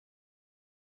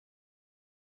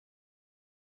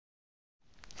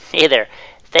Hey there,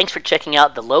 thanks for checking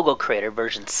out the Logo Creator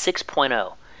version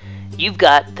 6.0. You've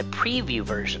got the preview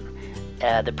version.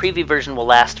 The preview version will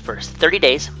last for 30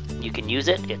 days. You can use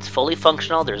it, it's fully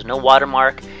functional, there's no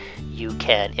watermark. You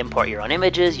can import your own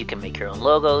images, you can make your own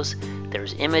logos.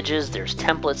 There's images, there's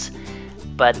templates,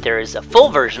 but there is a full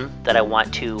version that I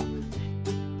want to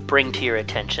bring to your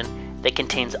attention that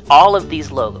contains all of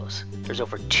these logos. There's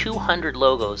over 200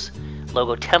 logo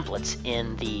templates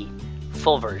in the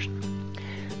full version.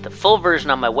 The full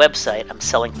version on my website I'm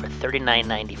selling for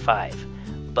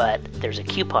 $39.95, but there's a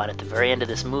coupon at the very end of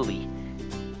this movie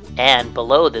and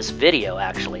below this video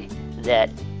actually that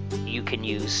you can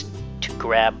use to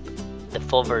grab the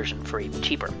full version for even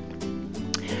cheaper.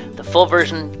 The full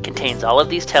version contains all of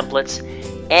these templates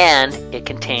and it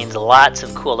contains lots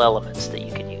of cool elements that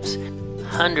you can use.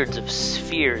 Hundreds of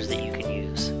spheres that you can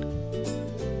use.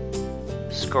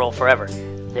 Scroll forever.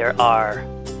 There are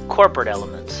corporate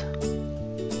elements.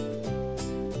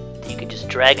 You can just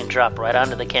drag and drop right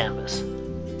onto the canvas.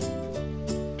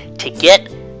 To get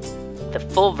the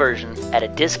full version at a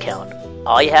discount,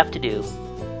 all you have to do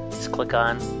is click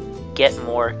on Get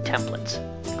More Templates.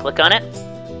 Click on it,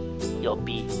 you'll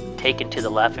be taken to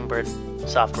the Laughingbird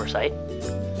software site.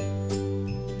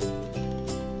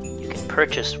 You can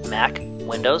purchase Mac,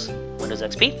 Windows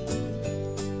XP.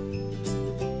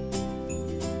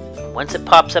 Once it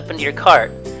pops up into your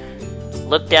cart,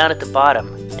 look down at the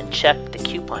bottom and check the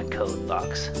coupon code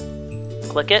box.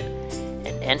 Click it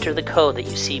and enter the code that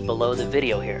you see below the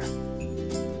video here.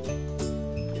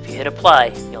 If you hit apply,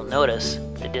 you'll notice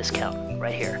the discount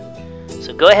right here.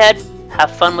 So go ahead,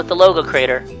 have fun with the Logo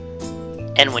Creator,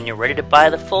 and when you're ready to buy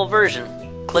the full version,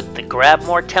 click the Grab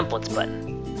More Templates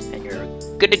button, and you're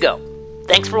good to go.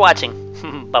 Thanks for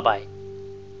watching. Bye-bye.